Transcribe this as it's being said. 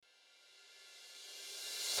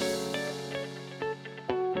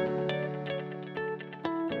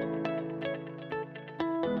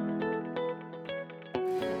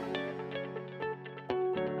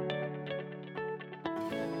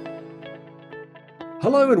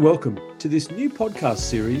Hello and welcome to this new podcast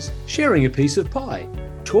series, Sharing a Piece of Pie,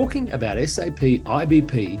 talking about SAP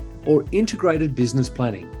IBP or Integrated Business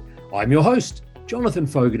Planning. I'm your host, Jonathan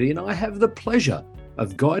Fogarty, and I have the pleasure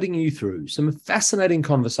of guiding you through some fascinating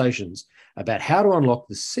conversations about how to unlock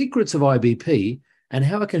the secrets of IBP and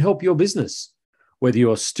how it can help your business. Whether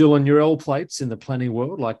you're still on your L plates in the planning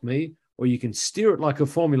world like me, or you can steer it like a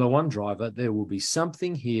Formula One driver, there will be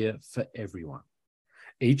something here for everyone.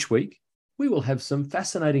 Each week, we will have some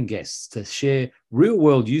fascinating guests to share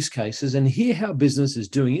real-world use cases and hear how business is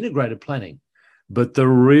doing integrated planning. But the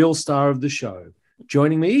real star of the show,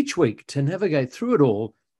 joining me each week to navigate through it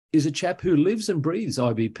all, is a chap who lives and breathes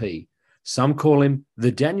IBP. Some call him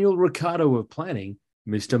the Daniel Ricciardo of planning,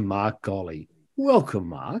 Mr. Mark Golly. Welcome,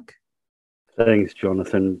 Mark. Thanks,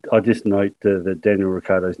 Jonathan. I just note that Daniel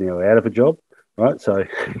Ricciardo is now out of a job, right? So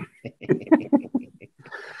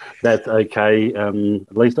that's okay.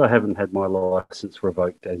 At least I haven't had my license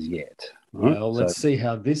revoked as yet. Right? Well, let's see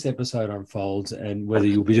how this episode unfolds and whether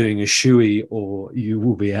you'll be doing a shoey or you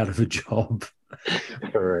will be out of a job.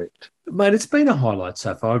 Correct. Mate, it's been a highlight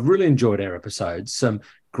so far. I've really enjoyed our episodes. Some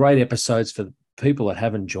great episodes for people that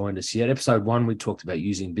haven't joined us yet. Episode 1, we talked about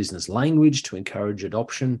using business language to encourage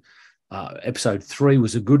adoption. Episode 3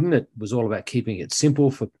 was a good one. It was all about keeping it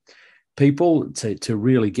simple for people to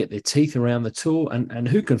really get their teeth around the tool. And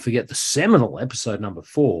who can forget the seminal episode number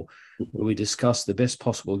 4, where we discussed the best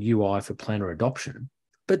possible UI for planner adoption.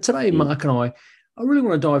 But today, Mark and I really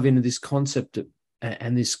want to dive into this concept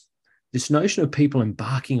and this notion of people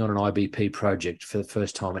embarking on an IBP project for the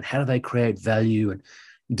first time and how do they create value and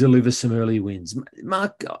deliver some early wins.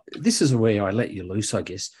 Mark, this is where I let you loose, I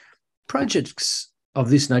guess. Projects of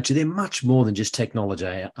this nature, they're much more than just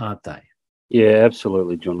technology, aren't they? Yeah,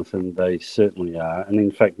 absolutely, Jonathan. They certainly are. And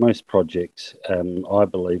in fact, most projects, I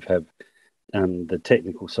believe, have the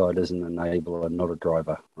technical side as an enabler, not a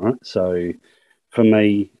driver, right? So for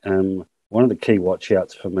me, one of the key watch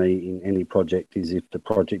outs for me in any project is if the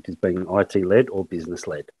project is being IT-led or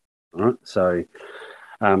business-led, right? So,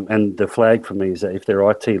 and the flag for me is that if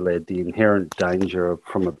they're IT-led, the inherent danger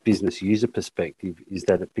from a business user perspective is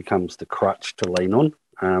that it becomes the crutch to lean on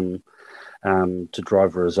to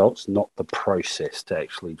drive results, not the process to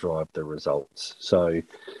actually drive the results. So,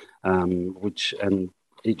 and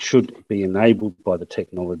it should be enabled by the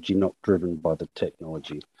technology, not driven by the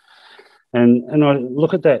technology. And I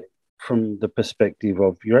look at that from the perspective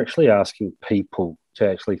of you're actually asking people to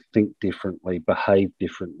actually think differently, behave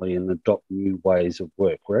differently, and adopt new ways of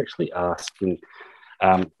work. We're actually asking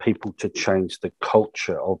people to change the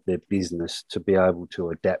culture of their business to be able to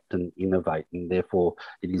adapt and innovate, and therefore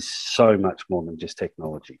it is so much more than just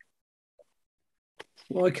technology.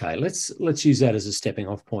 Okay, let's use that as a stepping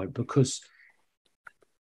off point, because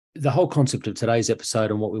the whole concept of today's episode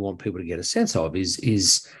and what we want people to get a sense of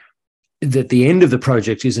is that the end of the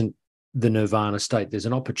project isn't the nirvana state. There's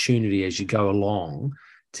an opportunity as you go along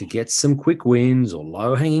to get some quick wins or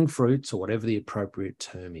low-hanging fruits or whatever the appropriate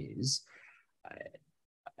term is.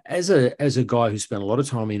 As a guy who spent a lot of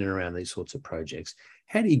time in and around these sorts of projects,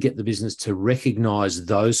 how do you get the business to recognize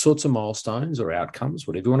those sorts of milestones or outcomes,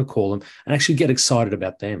 whatever you want to call them, and actually get excited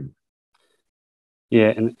about them? Yeah,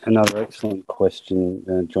 and another excellent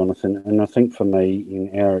question, Jonathan. And I think for me,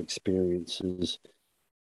 in our experiences,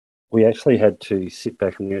 we actually had to sit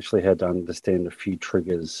back and we actually had to understand a few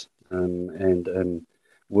triggers and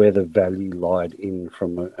where the value lied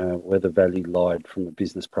from a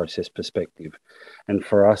business process perspective. And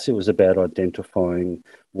for us, it was about identifying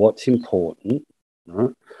what's important,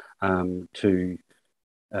 right, to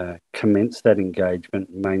commence that engagement,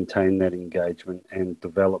 maintain that engagement, and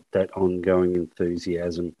develop that ongoing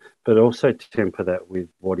enthusiasm, but also temper that with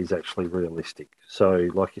what is actually realistic. So,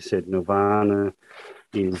 like you said, Nirvana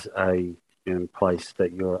is a place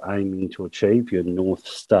that you're aiming to achieve, your North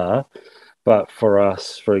Star. But for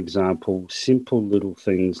us, for example, simple little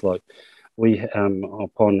things like we,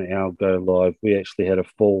 upon our go live, we actually had a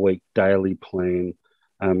 4-week daily plan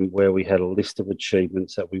where we had a list of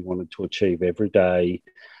achievements that we wanted to achieve every day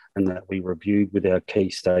and that we reviewed with our key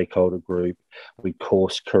stakeholder group. We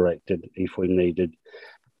course corrected if we needed.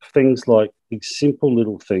 Things like these simple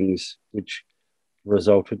little things which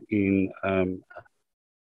resulted in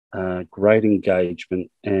great engagement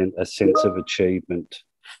and a sense of achievement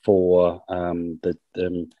for the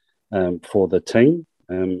team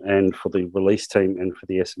and for the release team and for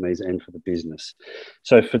the SMEs and for the business.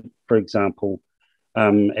 So, for example,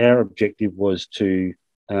 our objective was to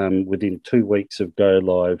within 2 weeks of go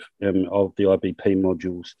live of the IBP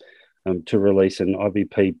modules to release an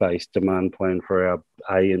IBP-based demand plan for our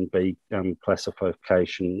A and B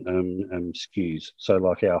classification SKUs. So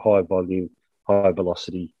like our high volume, high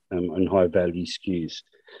velocity and high value SKUs.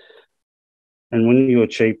 And when you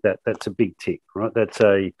achieve that, that's a big tick, right?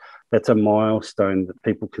 That's a milestone that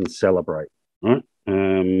people can celebrate, right?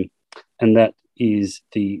 And that is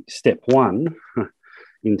the step one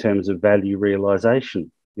in terms of value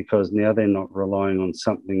realization, because now they're not relying on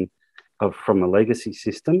something from a legacy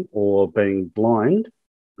system or being blind,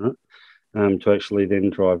 right? To actually then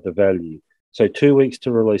drive the value. So 2 weeks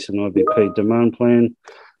to release an IBP demand plan.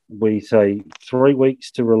 We say 3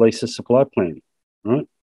 weeks to release a supply plan, right?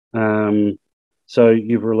 So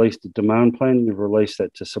you've released a demand plan, you've released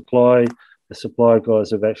that to supply. The supply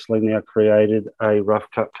guys have actually now created a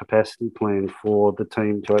rough cut capacity plan for the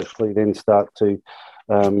team to actually then start to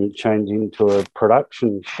change into a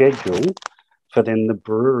production schedule for then the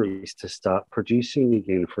breweries to start producing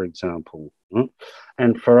again, for example. Right?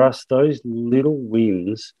 And for us, those little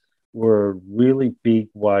wins were a really big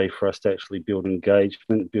way for us to actually build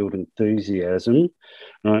engagement, build enthusiasm,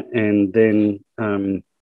 right? And then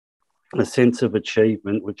a sense of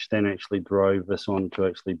achievement, which then actually drove us on to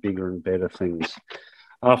actually bigger and better things.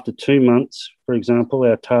 After 2 months, for example,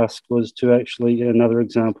 our task was to actually, another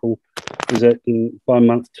example is that by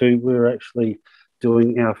month 2, we were actually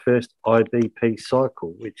doing our first IBP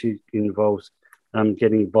cycle, which involves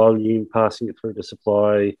getting volume, passing it through to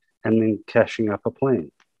supply, and then cashing up a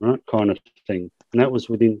plan, right, kind of thing. And that was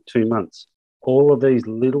within 2 months. All of these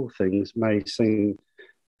little things may seem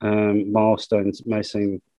milestones, may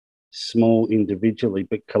seem small individually,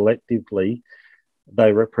 but collectively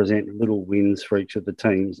they represent little wins for each of the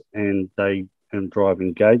teams, and they drive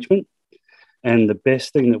engagement. And the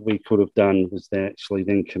best thing that we could have done was to actually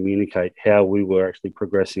then communicate how we were actually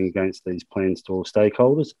progressing against these plans to all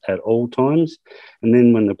stakeholders at all times. And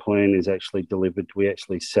then when the plan is actually delivered, we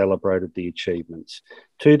actually celebrated the achievements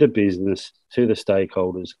to the business, to the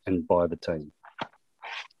stakeholders, and by the team.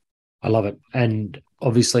 I love it. And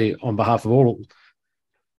obviously, on behalf of all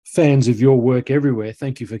fans of your work everywhere,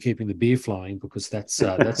 thank you for keeping the beer flowing, because that's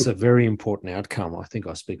a very important outcome. I think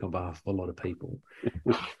I speak on behalf of a lot of people.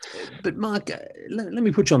 But Mark, let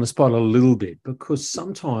me put you on the spot a little bit, because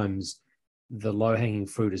sometimes the low-hanging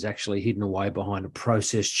fruit is actually hidden away behind a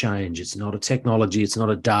process change. It's not a technology, it's not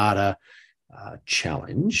a data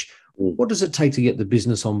challenge. What does it take to get the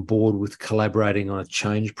business on board with collaborating on a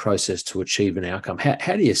change process to achieve an outcome?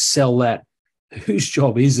 How do you sell that? Whose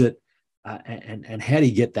job is it? And how do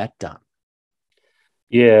you get that done?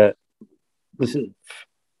 Yeah, listen,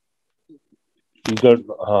 you've got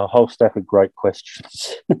a whole stack of great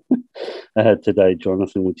questions today,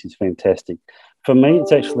 Jonathan, which is fantastic. For me,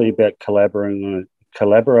 it's actually about collaborating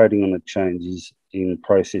on a change in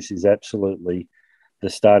process is absolutely the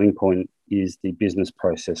starting point, is the business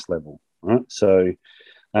process level, right? So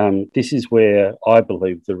this is where I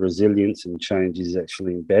believe the resilience and change is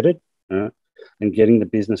actually embedded, right? And getting the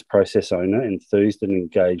business process owner enthused and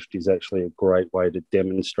engaged is actually a great way to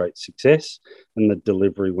demonstrate success and the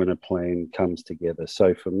delivery when a plan comes together.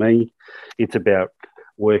 So for me, it's about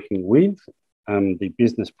working with the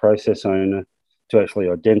business process owner to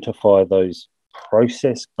actually identify those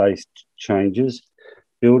process-based changes,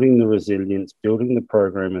 building the resilience, building the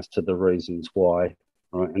program as to the reasons why,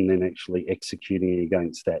 right, and then actually executing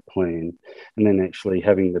against that plan, and then actually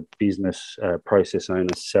having the business process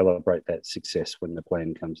owner celebrate that success when the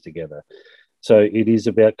plan comes together. So it is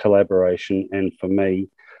about collaboration, and for me,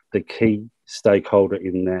 the key stakeholder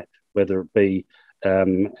in that, whether it be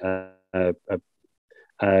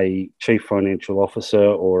a chief financial officer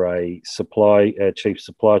or a chief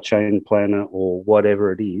supply chain planner or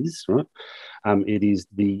whatever it is, right? It is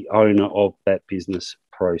the owner of that business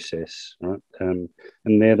process, right? And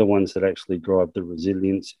they're the ones that actually drive the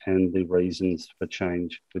resilience and the reasons for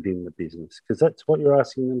change within the business, because that's what you're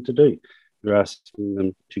asking them to do. You're asking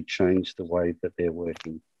them to change the way that they're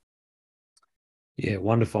working. Yeah,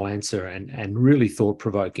 wonderful answer, and really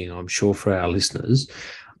thought-provoking, I'm sure, for our listeners,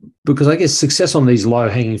 because I guess success on these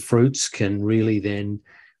low-hanging fruits can really then,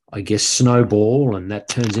 I guess, snowball, and that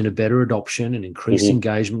turns into better adoption and increased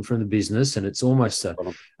engagement from the business, and it's almost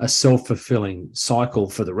a self-fulfilling cycle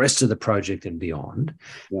for the rest of the project and beyond.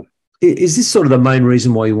 Yeah. Is this sort of the main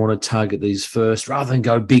reason why you want to target these first, rather than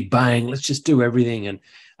go big bang, let's just do everything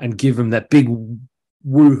and give them that big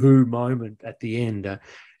woohoo moment at the end?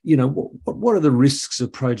 What are the risks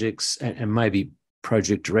of projects and maybe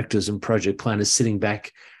project directors and project planners sitting back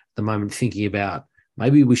at the moment thinking about,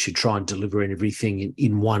 maybe we should try and deliver everything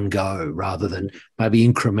in one go rather than maybe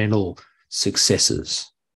incremental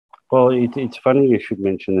successes? Well, it's funny you should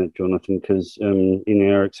mention that, Jonathan, because in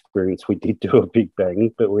our experience, we did do a big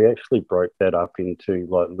bang, but we actually broke that up into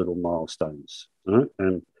like little milestones, right?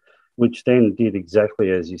 And which then did exactly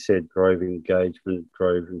as you said, drove engagement,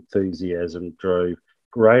 drove enthusiasm, drove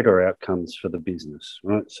greater outcomes for the business,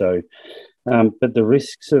 right? So, but the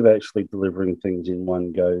risks of actually delivering things in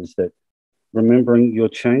one go is that remembering you're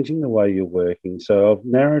changing the way you're working. So I've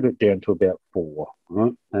narrowed it down to about four,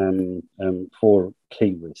 right? Four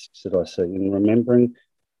key risks that I see. And remembering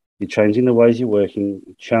you're changing the ways you're working,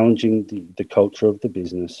 challenging the culture of the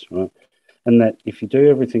business, right? And that if you do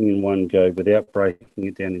everything in one go without breaking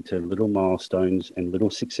it down into little milestones and little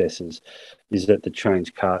successes, is that the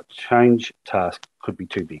change task could be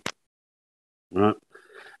too big, right?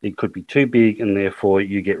 It could be too big, and therefore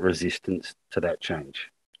you get resistance to that change,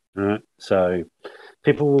 right? So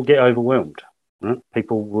people will get overwhelmed, right?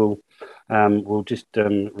 People will just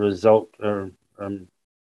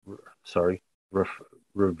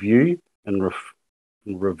review and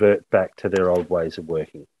revert back to their old ways of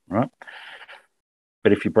working, right?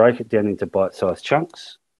 But if you break it down into bite-sized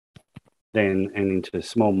chunks, and into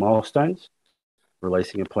small milestones,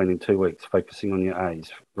 releasing a plan in 2 weeks, focusing on your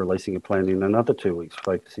A's, releasing a plan in another 2 weeks,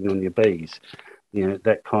 focusing on your B's,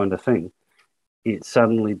 that kind of thing, it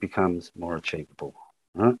suddenly becomes more achievable,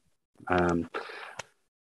 right?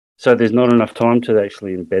 So there's not enough time to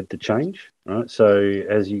actually embed the change, right? So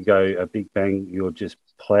as you go a big bang, you're just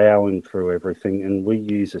plowing through everything. And we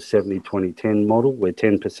use a 70-20-10 model where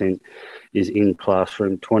 10% is in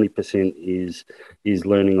classroom, 20% is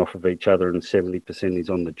learning off of each other, and 70%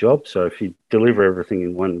 is on the job. So if you deliver everything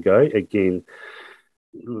in one go, again,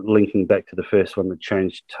 linking back to the first one, the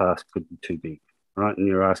change task could be too big, right? And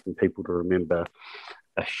you're asking people to remember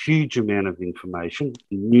a huge amount of information,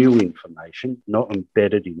 new information, not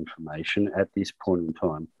embedded information at this point in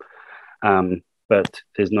time. But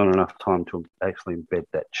there's not enough time to actually embed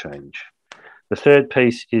that change. The third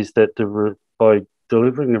piece is that by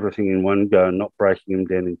delivering everything in one go and not breaking them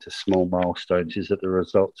down into small milestones, is that the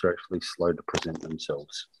results are actually slow to present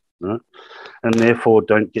themselves, right? And therefore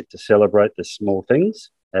don't get to celebrate the small things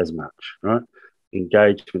as much, right?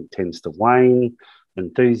 Engagement tends to wane,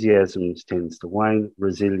 enthusiasm tends to wane,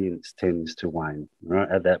 resilience tends to wane, right,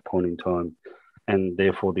 at that point in time. And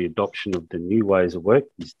therefore the adoption of the new ways of work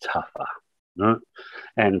is tougher, right?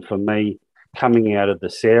 And for me, coming out of the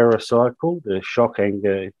Sarah cycle, the shock,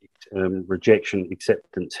 anger, rejection,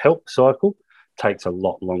 acceptance, help cycle, takes a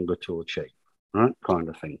lot longer to achieve, right? Kind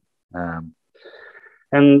of thing.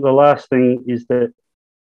 And the last thing is that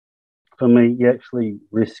for me, you actually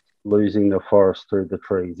risk losing the forest through the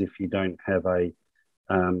trees if you don't have a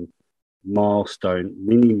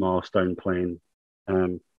mini milestone plan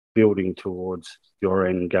building towards your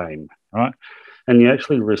end game, right? And you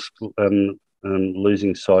actually risk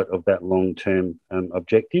losing sight of that long-term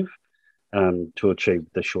objective to achieve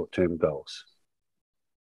the short-term goals.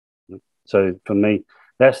 So for me,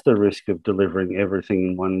 that's the risk of delivering everything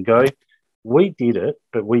in one go. We did it,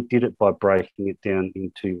 but we did it by breaking it down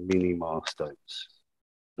into mini milestones,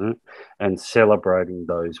 right? And celebrating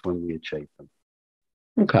those when we achieve them.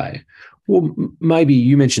 Okay. Well, maybe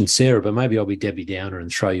you mentioned Sarah, but maybe I'll be Debbie Downer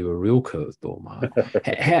and throw you a real curveball, Mark.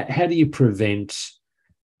 How do you prevent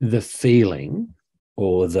the feeling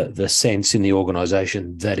or the sense in the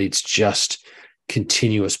organisation that it's just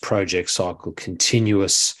continuous project cycle,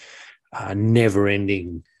 continuous,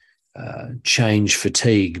 never-ending change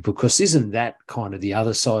fatigue? Because isn't that kind of the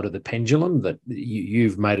other side of the pendulum, that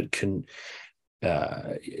you've made it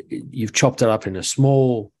you've chopped it up into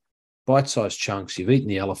small bite-sized chunks, you've eaten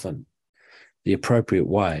the elephant the appropriate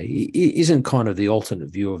way? Isn't kind of the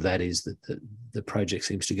alternate view of that is that the project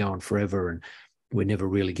seems to go on forever and we're never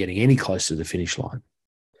really getting any closer to the finish line?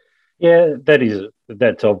 Yeah,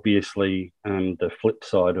 that's obviously the flip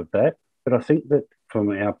side of that. But I think that from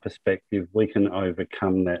our perspective, we can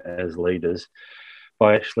overcome that as leaders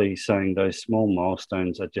by actually saying those small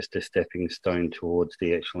milestones are just a stepping stone towards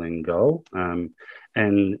the actual end goal.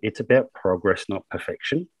 And it's about progress, not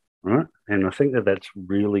perfection, right? And I think that that's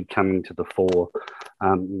really coming to the fore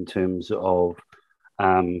in terms of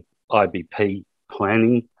IBP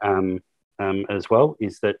planning as well,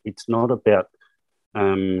 is that it's not about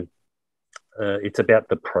it's about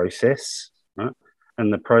the process, right?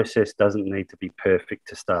 And the process doesn't need to be perfect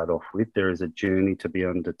to start off with. There is a journey to be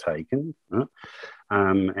undertaken, right?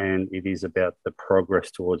 And it is about the progress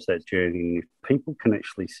towards that journey. And if people can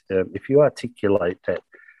actually, if you articulate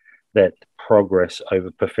that progress over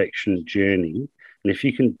perfection journey, and if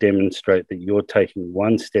you can demonstrate that you're taking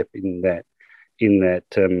one step in that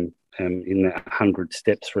 100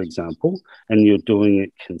 steps, for example, and you're doing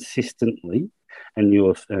it consistently, and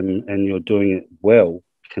you're doing it well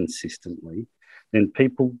consistently, then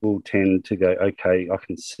people will tend to go, okay, I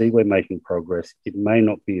can see we're making progress. It may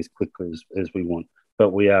not be as quickly as we want, but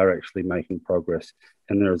we are actually making progress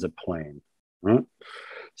and there is a plan, right?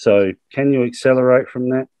 So can you accelerate from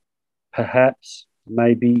that? Perhaps,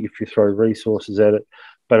 maybe, if you throw resources at it.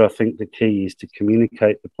 But I think the key is to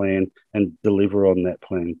communicate the plan and deliver on that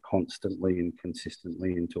plan constantly and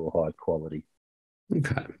consistently into a high quality.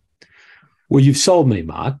 Okay. Well, you've sold me,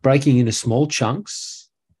 Mark. Breaking into small chunks,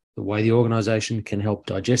 the way the organisation can help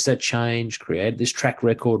digest that change, create this track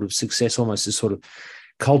record of success, almost this sort of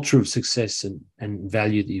culture of success and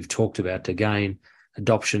value that you've talked about to gain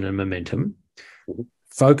adoption and momentum. Mm-hmm.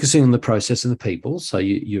 Focusing on the process and the people. So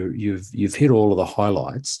you've hit all of the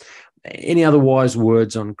highlights. Any other wise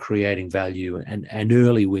words on creating value and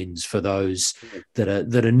early wins for those that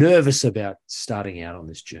are nervous about starting out on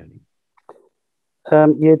this journey?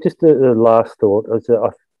 Just a last thought is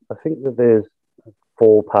that I think that there's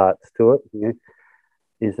 4 parts to it. You know,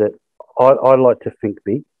 is that I like to think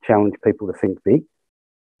big, challenge people to think big,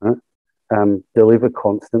 right? Deliver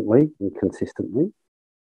constantly and consistently,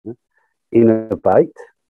 right? Innovate,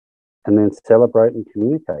 and then celebrate and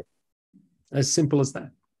communicate. As simple as that.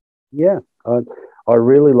 Yeah, I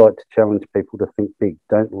really like to challenge people to think big.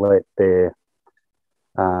 Don't let their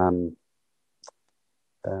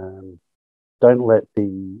don't let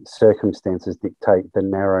the circumstances dictate the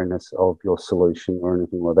narrowness of your solution or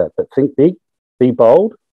anything like that. But think big, be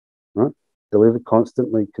bold, right? Deliver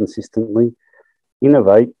constantly, consistently,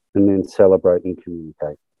 innovate, and then celebrate and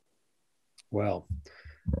communicate. Well,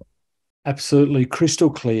 absolutely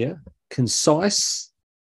crystal clear, concise,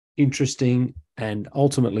 interesting, and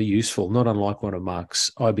ultimately useful, not unlike one of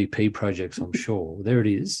Mark's IBP projects, I'm sure. There it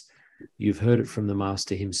is. You've heard it from the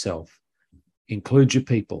master himself. Include your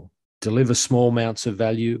people, deliver small amounts of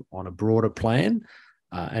value on a broader plan,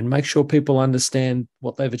 and make sure people understand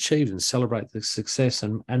what they've achieved and celebrate the success.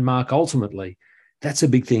 And Mark, ultimately, that's a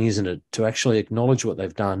big thing, isn't it? To actually acknowledge what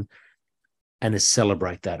they've done and to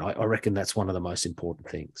celebrate that. I reckon that's one of the most important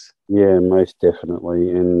things. Yeah, most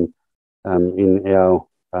definitely. And in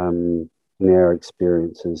our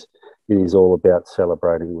experiences, it is all about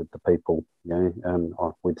celebrating with the people, you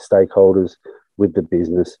know, with stakeholders, with the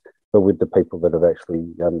business, but with the people that have actually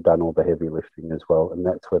done all the heavy lifting as well. And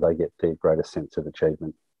that's where they get their greatest sense of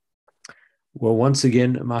achievement. Well, once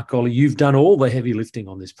again, Mark Golly, you've done all the heavy lifting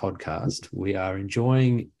on this podcast. We are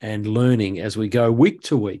enjoying and learning as we go week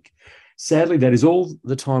to week. Sadly, that is all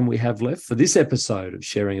the time we have left for this episode of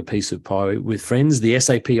Sharing a Piece of Pie with Friends, the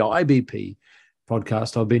SAP IBP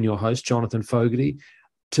podcast. I've been your host, Jonathan Fogarty.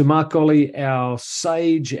 To Mark Golly, our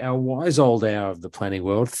sage, our wise old hour of the planning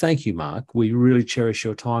world, thank you, Mark. We really cherish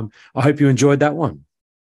your time. I hope you enjoyed that one.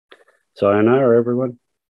 Sayonara, everyone.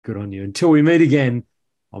 Good on you. Until we meet again,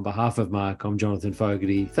 on behalf of Mark, I'm Jonathan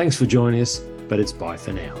Fogarty. Thanks for joining us, but it's bye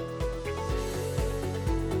for now.